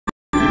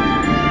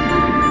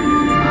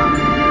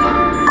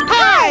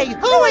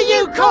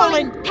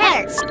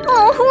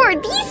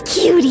are these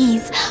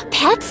cuties?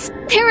 Pets?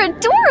 They're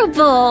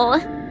adorable!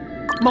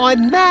 My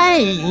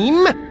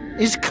name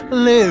is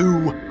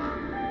Clue.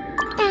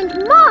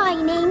 And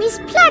my name is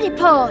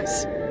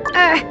Platypus.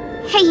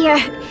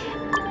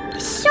 Hey,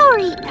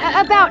 sorry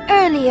about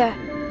earlier.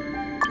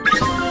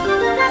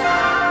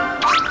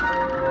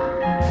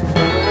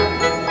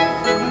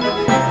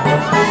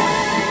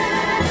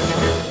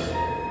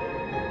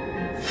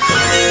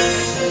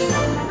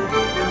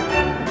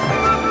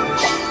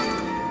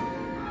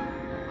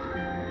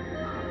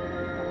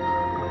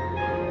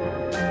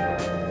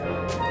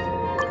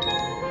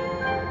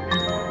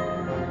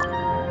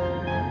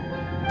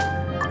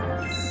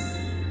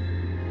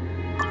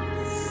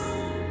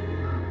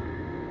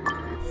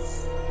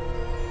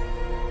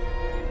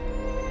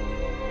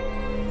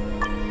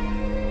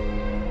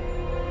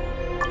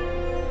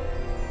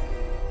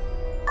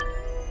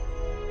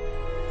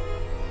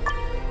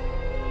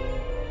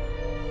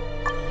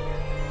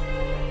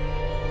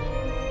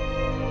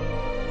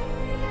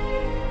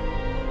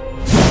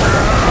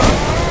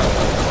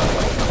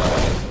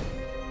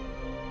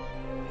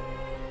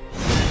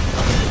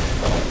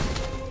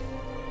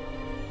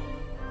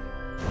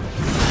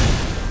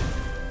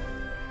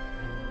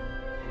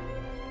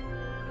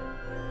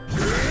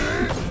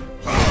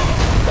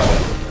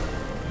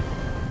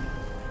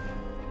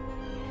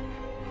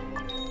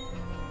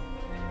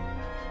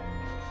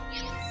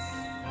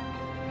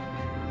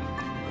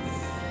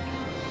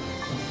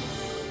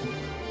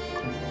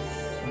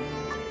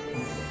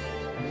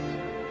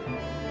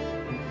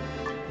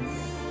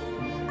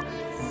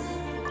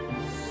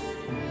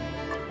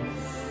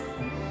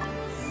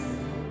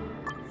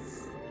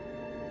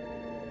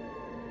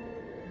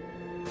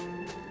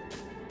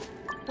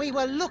 We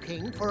were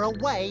looking for a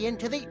way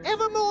into the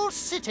Evermore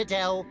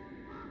Citadel.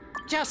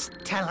 Just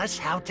tell us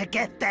how to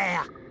get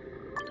there.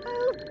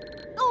 Oh,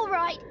 all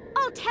right,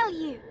 I'll tell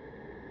you.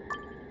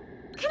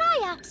 Can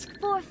I ask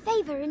for a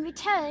favor in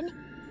return?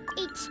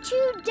 It's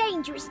too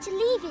dangerous to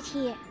leave it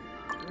here.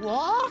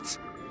 What?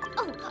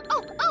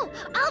 Oh,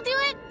 I'll do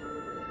it!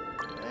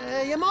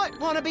 You might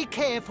want to be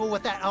careful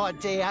with that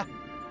idea.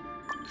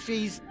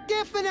 She's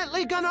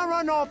definitely gonna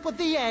run off with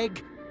the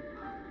egg.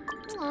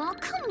 Oh,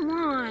 come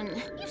on.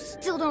 You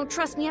still don't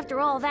trust me after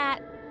all that.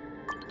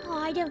 Oh,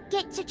 I don't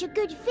get such a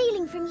good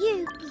feeling from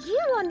you. You,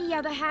 on the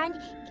other hand,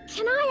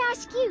 can I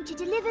ask you to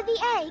deliver the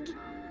egg?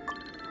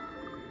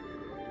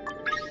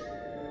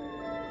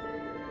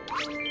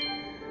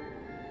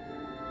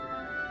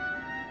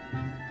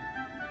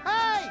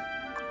 Hey!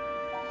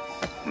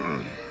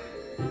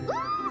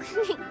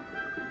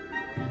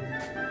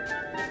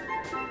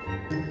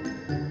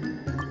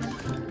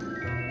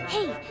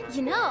 Hey,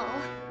 you know...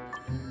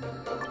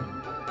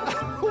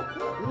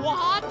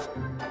 What?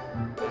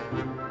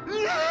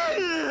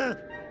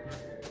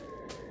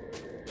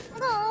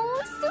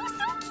 Oh, so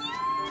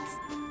cute!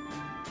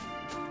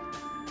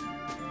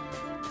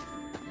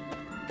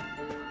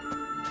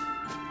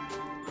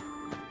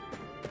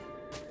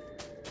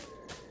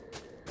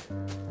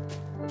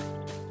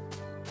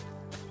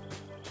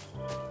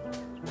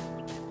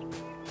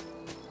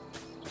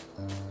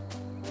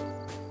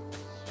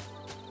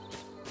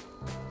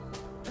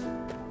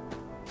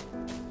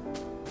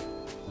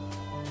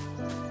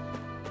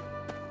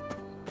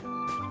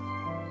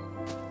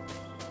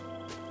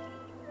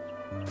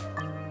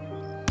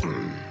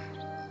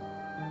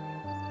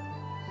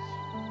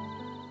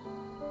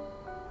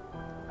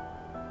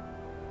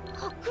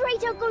 Oh,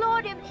 great Uncle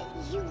Autumn,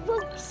 you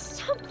wrote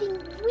something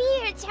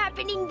weird's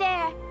happening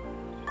there.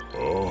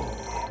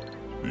 Ah,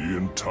 the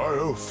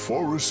entire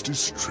forest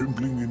is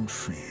trembling in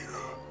fear.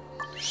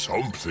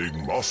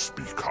 Something must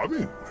be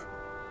coming.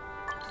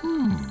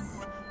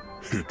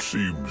 It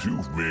seems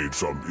you've made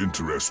some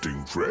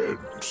interesting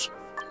friends.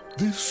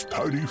 This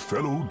tiny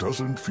fellow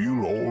doesn't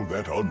feel all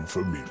that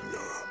unfamiliar.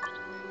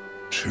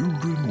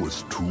 Children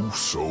with two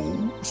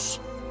souls?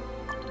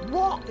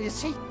 What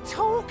is he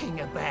talking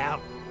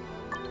about?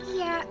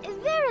 Yeah,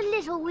 they're a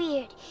little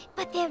weird,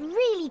 but they're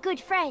really good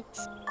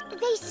friends.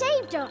 They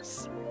saved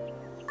us.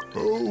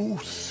 Oh,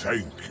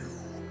 thank you.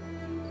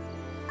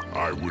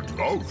 I would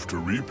love to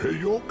repay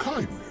your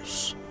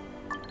kindness.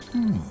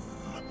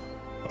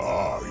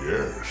 Ah,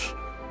 yes.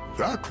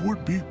 That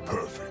would be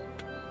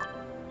perfect.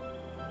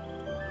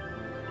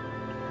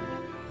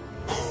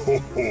 Ho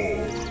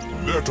ho!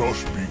 Let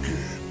us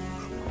begin.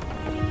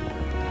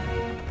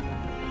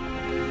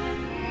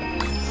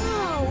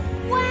 Oh,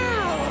 wow!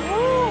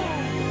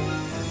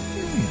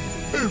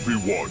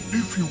 Everyone,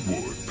 if you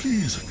would,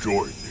 please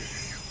join me.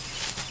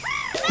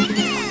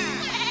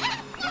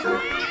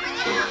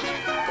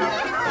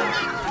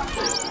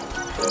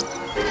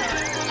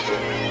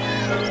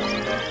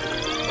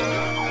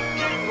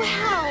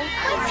 Wow,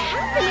 what's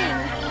happening?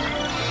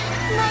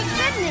 My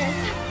goodness,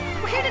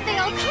 where did they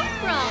all come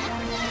from?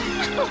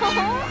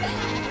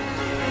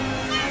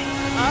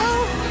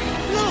 Oh,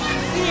 look,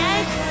 the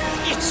egg!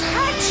 It's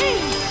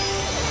hatching!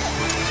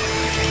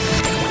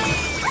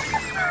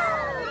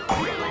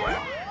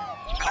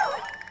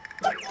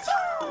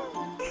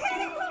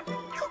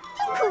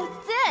 Who's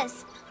this?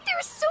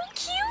 They're so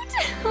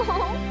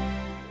cute!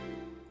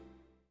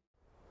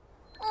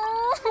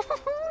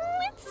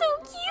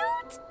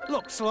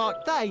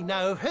 like they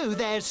know who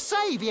their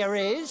saviour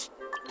is.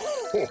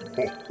 Ho,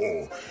 ho,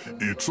 ho.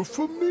 It's a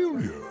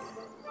familiar.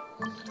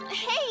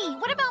 Hey,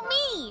 what about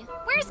me?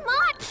 Where's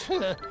Mott?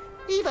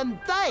 Even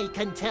they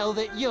can tell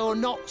that you're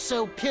not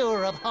so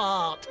pure of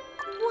heart.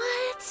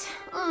 What?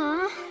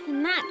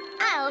 And that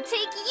I'll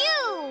take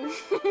you!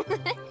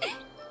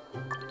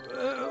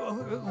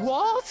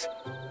 What?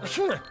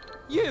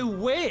 You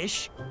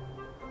wish.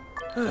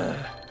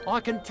 I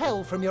can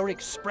tell from your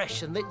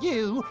expression that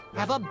you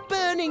have a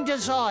burning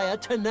desire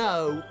to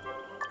know.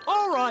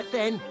 All right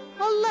then,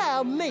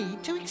 allow me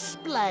to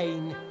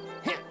explain.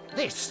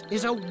 This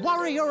is a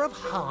warrior of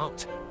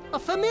heart, a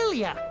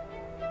familiar.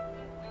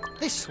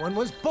 This one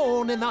was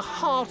born in the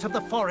heart of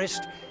the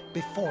forest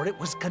before it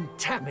was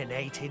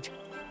contaminated.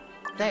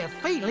 They're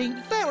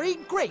feeling very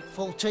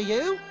grateful to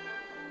you.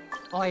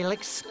 I'll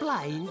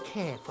explain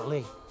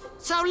carefully.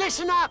 So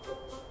listen up!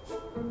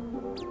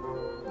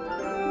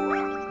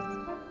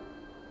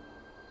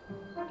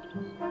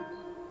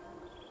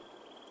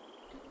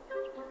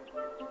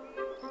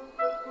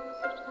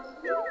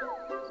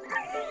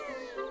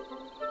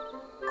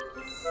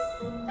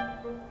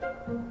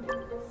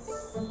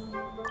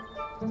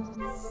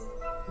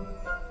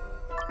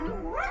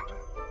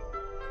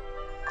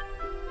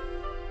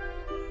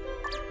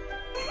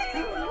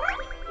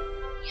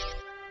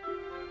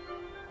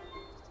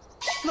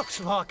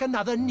 Looks like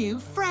another new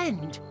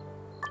friend.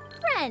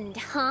 Friend,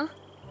 huh?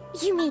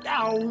 You mean...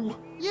 Oh,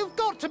 you've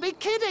got to be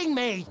kidding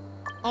me!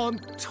 I'm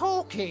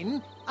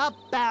talking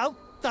about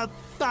the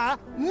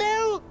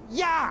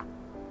familiar!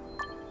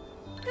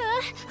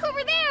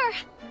 Over there!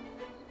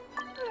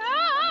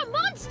 Ah,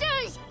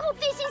 monsters! Oh,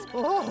 this is...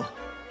 Oh,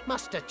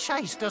 must have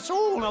chased us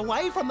all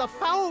away from the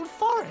foul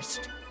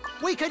forest.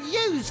 We could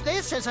use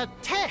this as a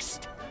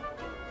test.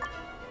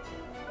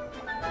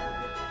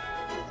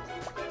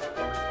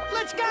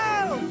 Let's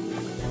go!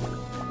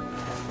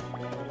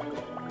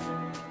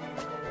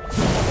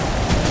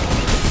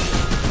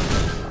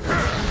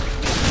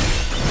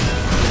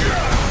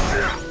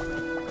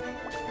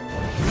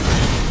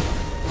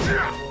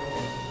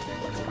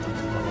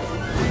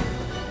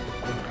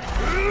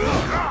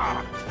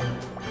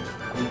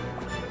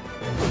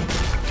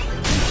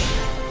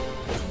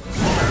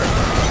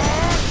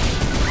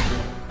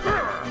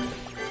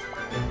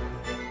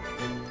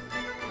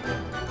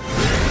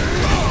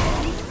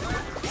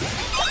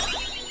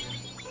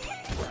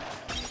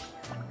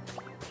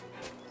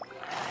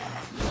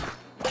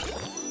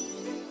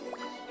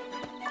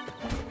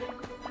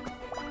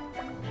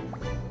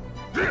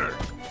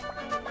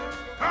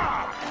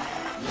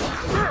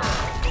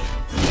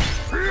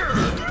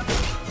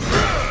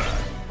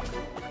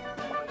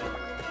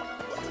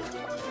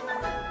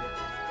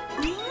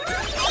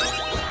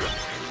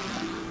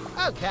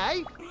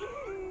 Okay.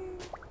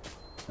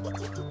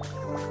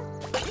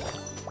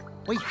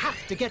 We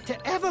have to get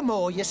to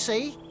Evermore, you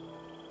see.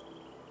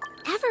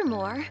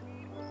 Evermore?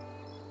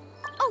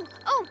 Oh,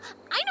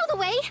 I know the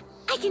way!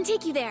 I can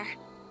take you there.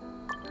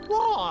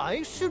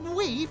 Why should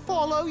we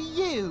follow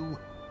you?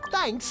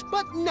 Thanks,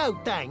 but no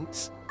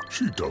thanks.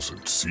 She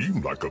doesn't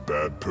seem like a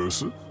bad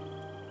person.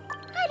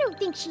 I don't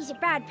think she's a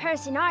bad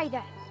person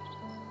either.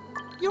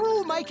 You're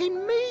all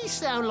making me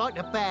sound like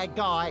the bad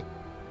guy.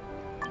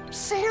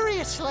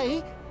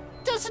 Seriously?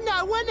 Does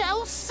no one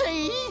else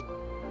see?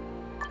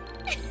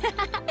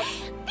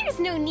 There's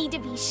no need to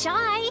be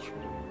shy.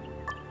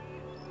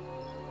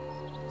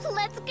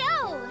 Let's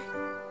go!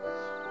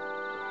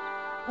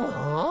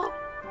 Huh?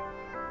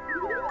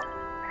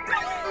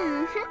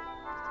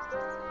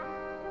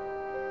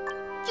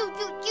 Choo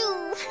choo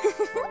choo!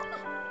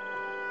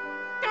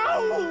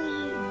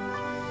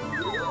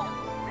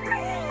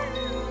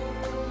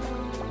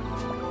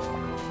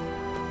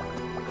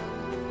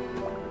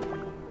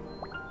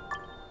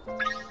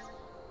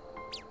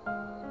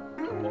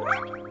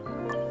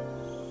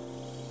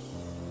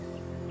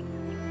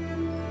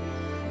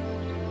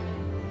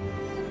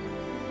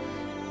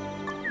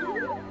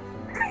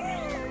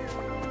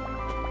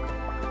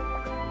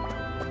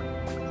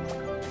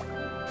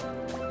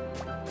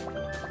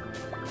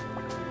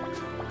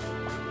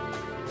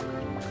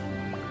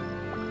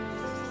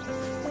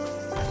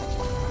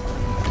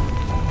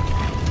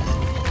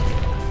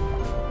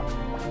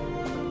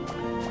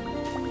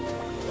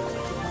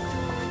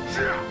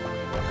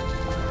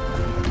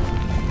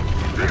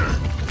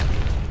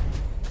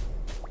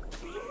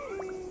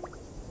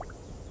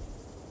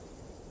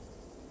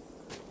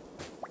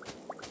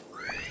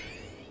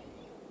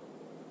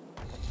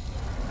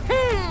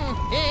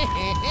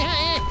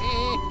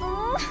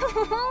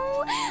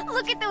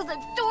 Look at those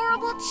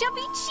adorable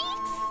chubby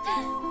cheeks!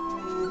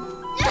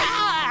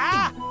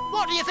 Ah!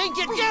 What do you think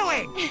you're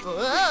doing?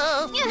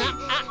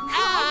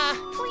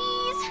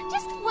 Please,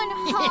 just one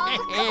hug,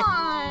 come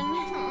on.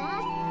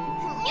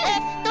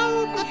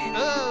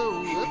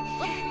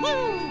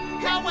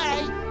 Go away!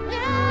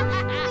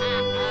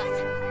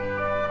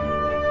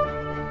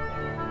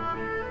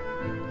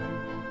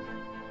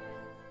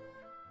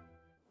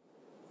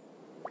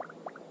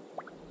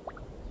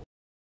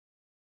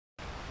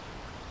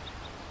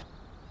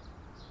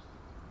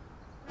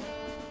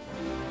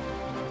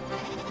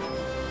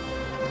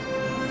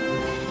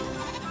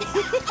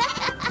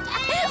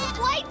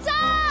 Lights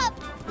up!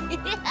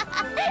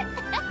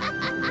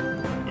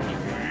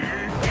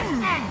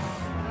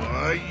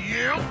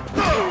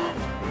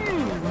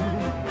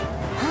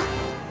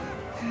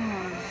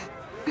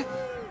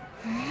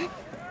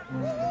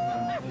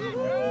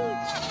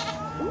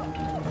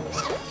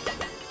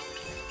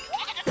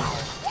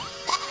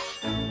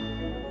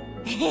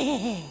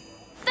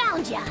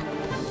 Found ya!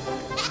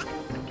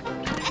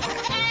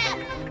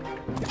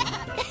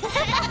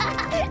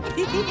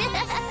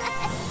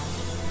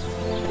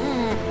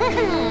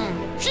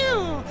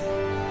 Phew!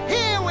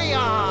 Here we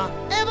are,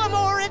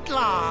 evermore at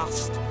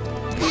last.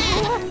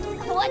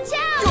 Watch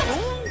out!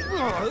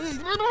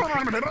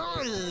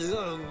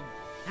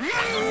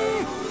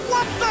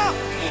 What the?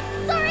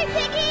 Sorry,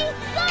 Piggy!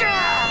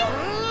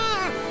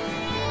 Sorry!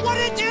 What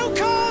did you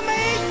call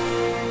me?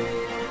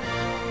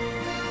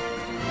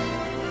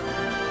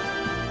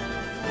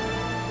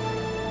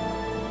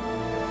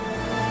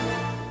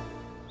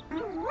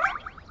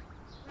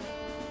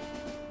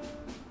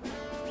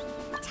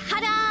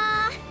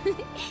 Ta-da!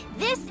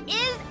 This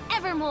is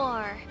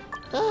Evermore.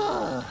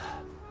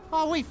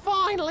 Are we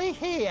finally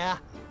here?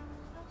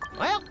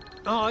 Well,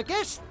 I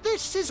guess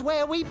this is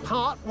where we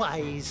part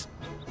ways.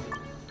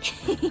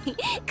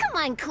 Come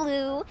on,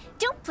 Clue.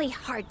 Don't play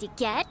hard to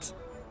get.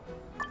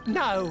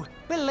 No,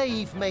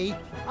 believe me,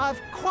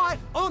 I've quite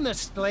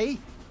honestly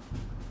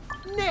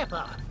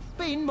never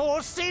been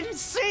more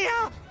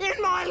sincere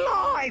in my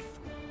life.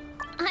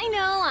 I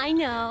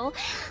know.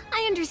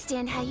 I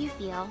understand how you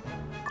feel.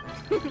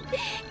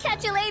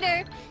 Catch you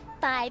later.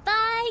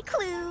 Bye-bye,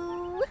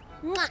 Clue.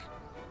 Mwah.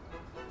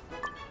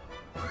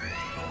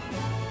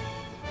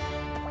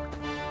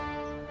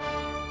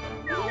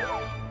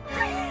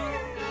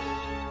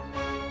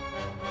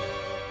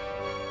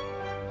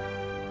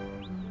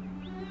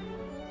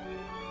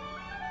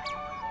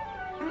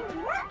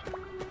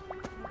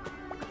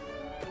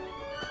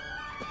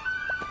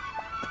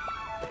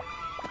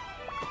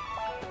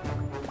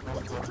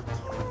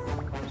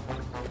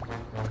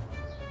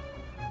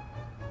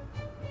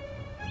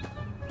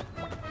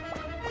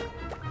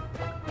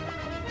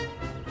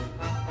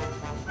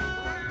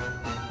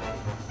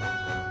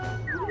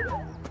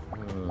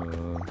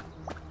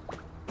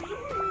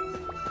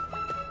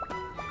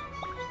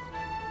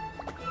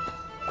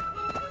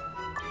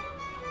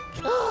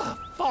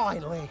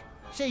 Finally!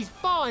 She's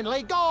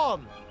finally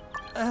gone!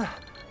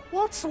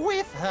 What's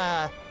with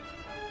her?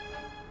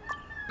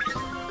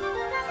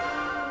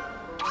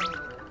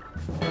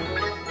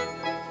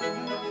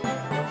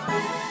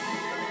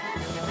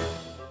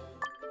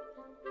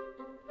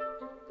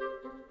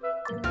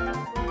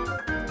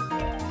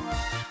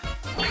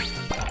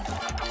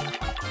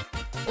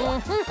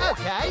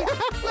 Okay,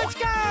 let's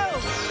go!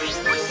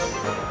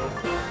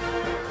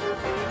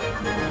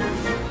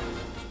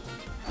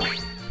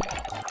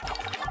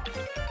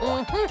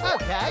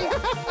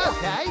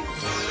 Okay.